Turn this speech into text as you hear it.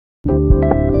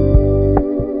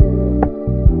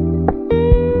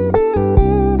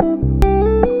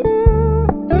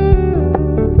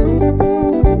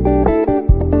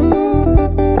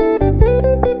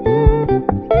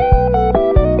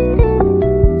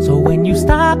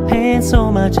stop paying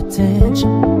so much attention.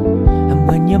 And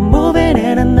when you're moving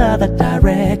in another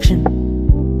direction,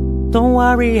 don't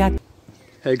worry,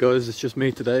 Hey guys, it's just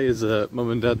me today as mum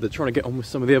and dad. They're trying to get on with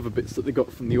some of the other bits that they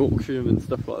got from the auction and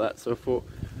stuff like that, so I thought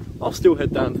I'll still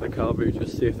head down to the car boot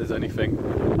just to see if there's anything.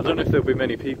 I don't know if there'll be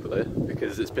many people there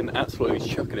because it's been absolutely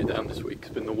chucking it down this week. It's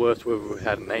been the worst weather we've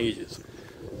had in ages.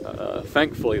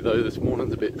 Thankfully though, this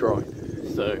morning's a bit dry,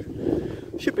 so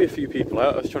should be a few people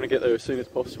out. I was trying to get there as soon as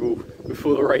possible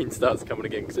before the rain starts coming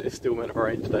again, because it is still meant to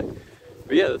rain today.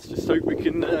 But yeah, let's just hope we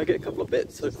can get a couple of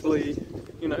bits. Hopefully,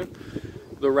 you know,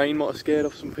 the rain might have scared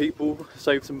off some people,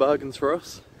 saved some bargains for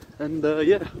us, and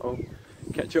yeah, I'll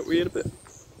catch up with you in a bit.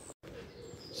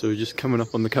 So we're just coming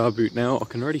up on the car boot now. I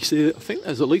can already see it. I think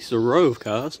there's at least a row of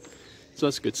cars, so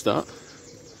that's a good start.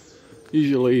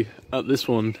 Usually at this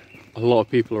one, a lot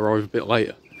of people arrive a bit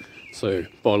later. So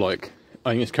by like,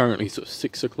 I think it's currently sort of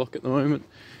 6 o'clock at the moment,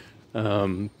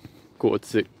 quarter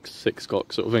to 6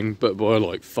 o'clock sort of thing. But by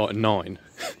like 9,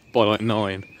 by like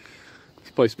 9, it's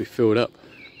supposed to be filled up.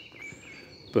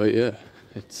 But yeah,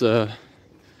 it's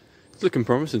looking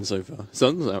promising so far.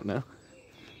 Sun's out now,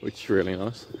 which is really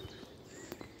nice.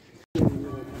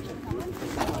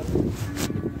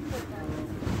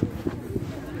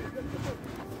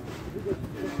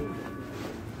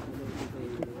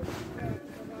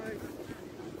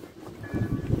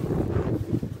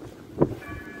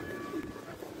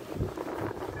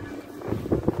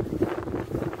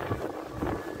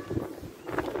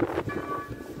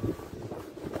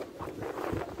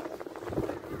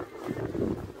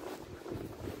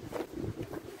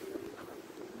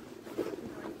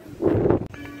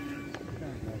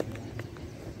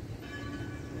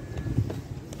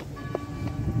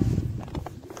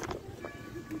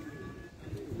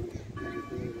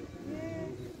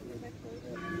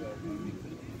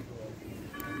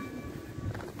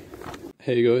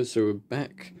 Hey guys, so we're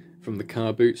back from the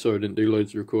car boot. Sorry I didn't do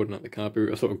loads of recording at the car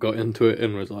boot. I sort of got into it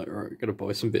and was like, right, gotta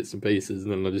buy some bits and pieces,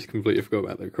 and then I just completely forgot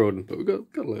about the recording. But we got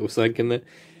a little sank in there.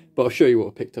 But I'll show you what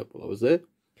I picked up while I was there.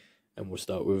 And we'll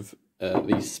start with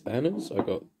these spanners. I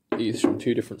got these from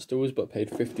 2 different stores, but I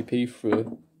paid 50p for,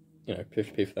 you know,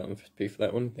 50p for that one, 50p for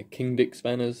that one. They're King Dick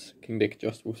spanners, King Dick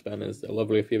adjustable spanners. They're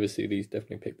lovely. If you ever see these,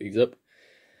 definitely pick these up.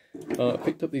 I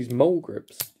picked up these mole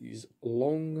grips, these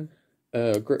long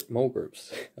grip mole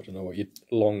grips. I don't know what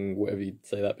long whatever you'd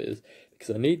say that bit is,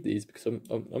 because I need these because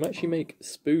I'm actually make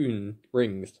spoon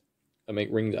rings. I make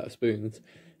rings out of spoons,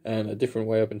 and a different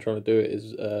way I've been trying to do it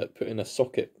is putting a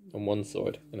socket on one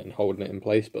side and then holding it in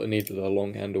place. But I needed a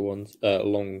long handle ones, a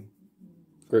long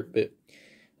grip bit.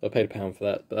 So I paid £1 for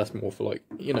that, but that's more for like,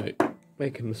 you know,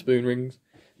 making the spoon rings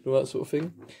and all that sort of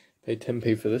thing. Paid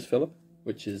 10p for this fella,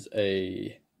 which is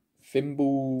a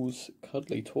Thimbles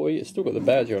cuddly toy. It's still got the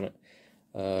badge on it.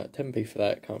 10p for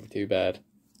that, can't be too bad.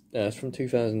 It's from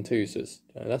 2002, so it's,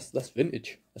 that's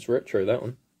vintage. That's retro, that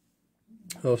one.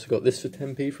 I also got this for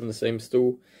 10p from the same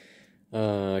store.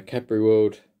 Cadbury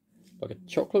World, like a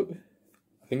chocolate.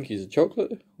 I think he's a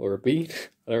chocolate or a bean.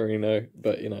 I don't really know,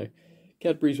 but you know,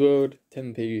 Cadbury's World,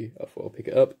 10p. I thought I'll pick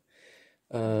it up.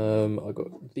 I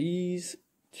got these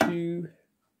 2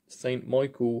 St.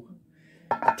 Michael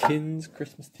tins,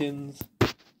 Christmas tins.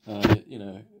 You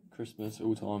know, Christmas,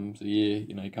 all times of the year,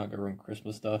 you know, you can't go wrong with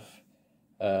Christmas stuff.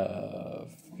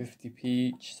 50p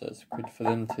each, so that's good for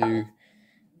them too.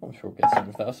 I'm sure I'll get some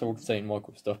of that. I sold St.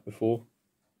 Michael stuff before,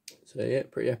 so yeah,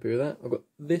 pretty happy with that. I got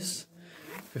this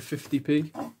for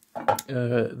 50p,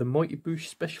 the Mighty Boosh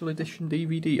Special Edition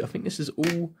DVD. I think this is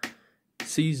all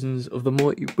seasons of the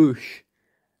Mighty Boosh,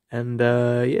 and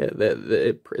yeah,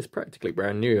 it's practically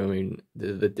brand new. I mean,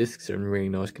 the discs are in really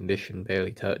nice condition,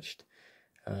 barely touched.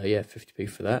 Yeah, 50p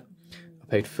for that. I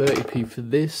paid 30p for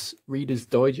this Reader's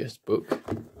Digest book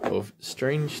of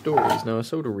strange stories. Now, I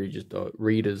sold a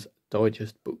Reader's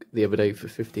Digest book the other day for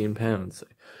 £15, so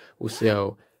we'll see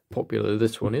how popular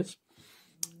this one is.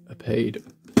 I paid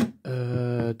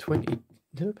 20.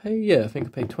 Did I pay? Yeah, I think I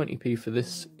paid 20p for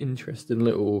this interesting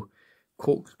little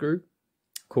corkscrew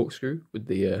with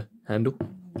the handle.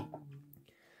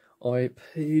 I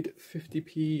paid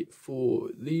 50p for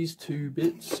these 2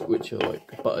 bits, which are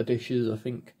like butter dishes, I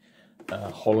think.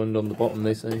 Holland on the bottom,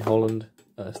 they say Holland,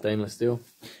 stainless steel.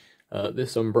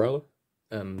 This umbrella,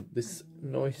 this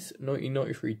nice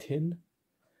 1993 tin.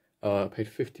 I paid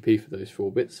 50p for those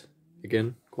 4 bits.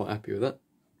 Again, quite happy with that.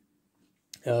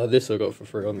 This I got for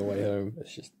free on the way home.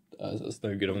 It's just, it's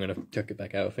no good, I'm going to chuck it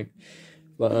back out, I think.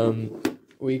 But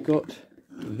we got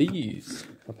these.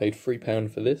 I paid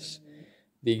 £3 for this.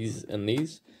 These and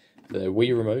these, they're Wii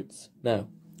remotes. Now,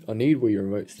 I need Wii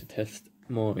remotes to test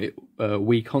my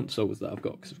Wii consoles that I've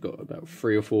got, because I've got about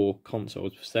 3 or 4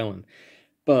 consoles for selling.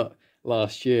 But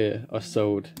last year I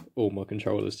sold all my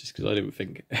controllers just because I didn't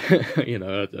think, you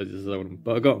know, I just sold them.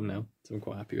 But I got them now, so I'm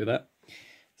quite happy with that.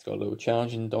 It's got a little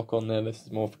charging dock on there. This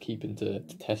is more for keeping to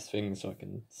test things, so I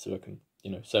can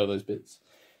you know, sell those bits.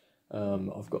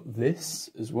 I've got this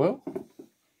as well,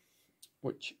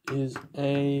 which is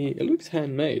it looks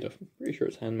handmade. I'm pretty sure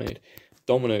it's handmade.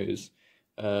 Dominoes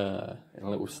in a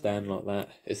little stand like that.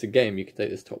 It's a game. You can take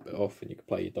this top bit off and you can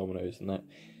play your dominoes and that.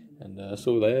 And it's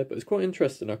all there, but it's quite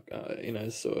interesting. You know,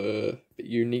 it's sort of a bit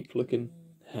unique looking,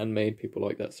 handmade. People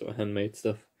like that sort of handmade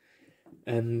stuff.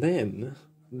 And then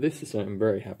this is something I'm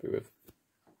very happy with,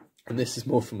 and this is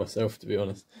more for myself, to be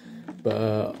honest.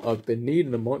 But I've been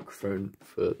needing a microphone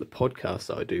for the podcast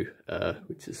that I do,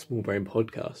 which is Small Brain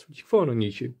Podcast, which you can find on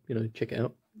YouTube. You know, check it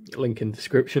out. Link in the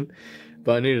description.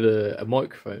 But I needed a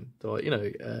microphone to, like, you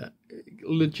know,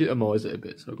 legitimise it a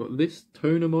bit. So I've got this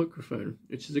toner microphone,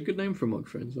 which is a good name for a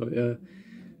microphone. So I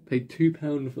paid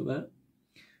 £2 for that.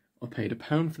 I paid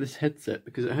 £1 for this headset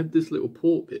because it had this little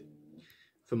port bit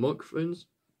for microphones,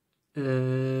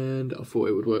 and I thought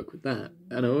it would work with that.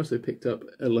 And I also picked up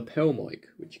a lapel mic,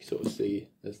 which you can sort of see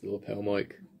as the lapel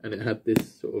mic, and it had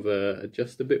this sort of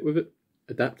adjuster bit with it,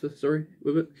 adapter, sorry,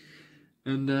 with it.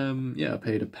 And yeah, I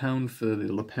paid £1 for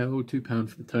the lapel, £2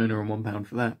 for the toner, and £1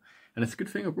 for that. And it's a good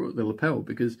thing I brought the lapel,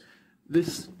 because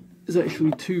this is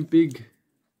actually too big,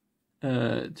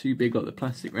 like the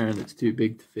plastic round. It's too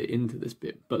big to fit into this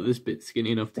bit, but this bit's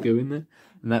skinny enough to go in there,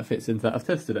 and that fits into that. I've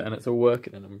tested it and it's all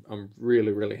working, and I'm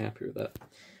really, really happy with that.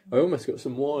 I almost got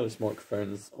some wireless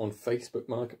microphones on Facebook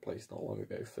Marketplace not long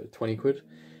ago for 20 quid,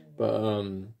 but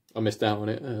I missed out on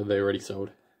it. They already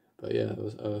sold. But yeah,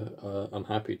 I'm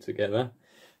happy to get that.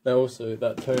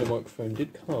 That toner microphone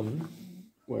did come,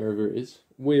 wherever it is,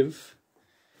 with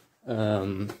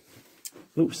a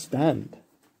little stand.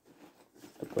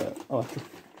 But I'll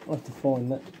have to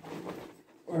find that.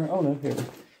 Oh no, here it is.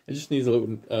 It just needs a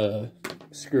little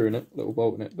screw in it, little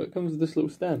bolt in it, but it comes with this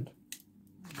little stand.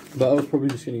 But I was probably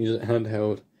just going to use it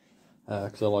handheld,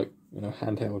 because I like, you know,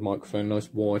 handheld microphone,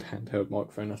 nice wide handheld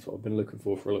microphone. That's what I've been looking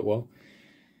for a little while.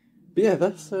 But yeah,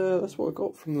 that's what I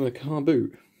got from the car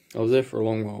boot. I was there for a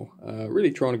long while,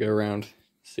 really trying to go around,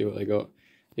 see what they got.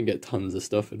 Didn't get tons of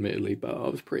stuff, admittedly, but I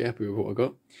was pretty happy with what I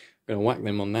got. I'm going to whack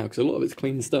them on now, because a lot of it's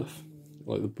clean stuff.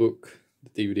 Like the book,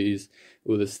 the DVDs,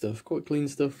 all this stuff. Quite clean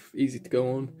stuff, easy to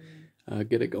go on,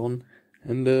 get it on.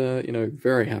 And, you know,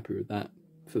 very happy with that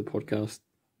for the podcast.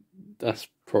 That's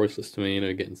priceless to me, you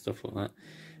know, getting stuff like that.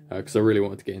 Because I really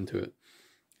wanted to get into it.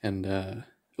 And,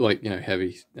 like, you know,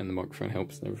 heavy, and the microphone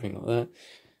helps and everything like that.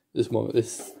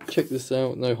 Check this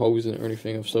out, no holes in it or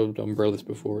anything. I've sold umbrellas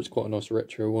before, it's quite a nice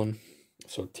retro one.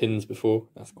 I've sold tins before,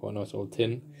 that's quite a nice old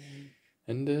tin.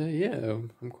 And yeah,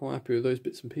 I'm quite happy with those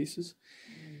bits and pieces.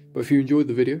 But if you enjoyed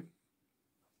the video,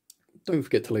 don't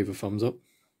forget to leave a thumbs up,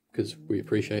 because we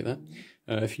appreciate that.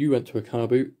 If you went to a car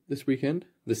boot this weekend,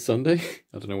 this Sunday,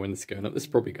 I don't know when this is going up, this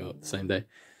will probably go up the same day.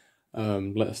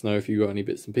 Let us know if you got any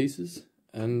bits and pieces.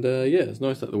 And yeah, it's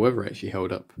nice that the weather actually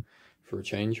held up for a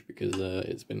change, because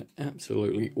it's been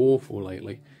absolutely awful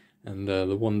lately. And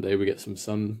the one day we get some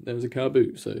sun, there was a car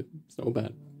boot, so it's not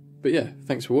bad. But yeah,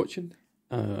 thanks for watching,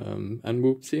 and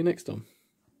we'll see you next time.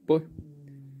 Bye.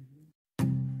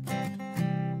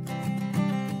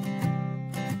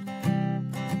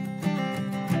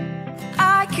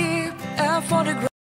 I keep a photograph.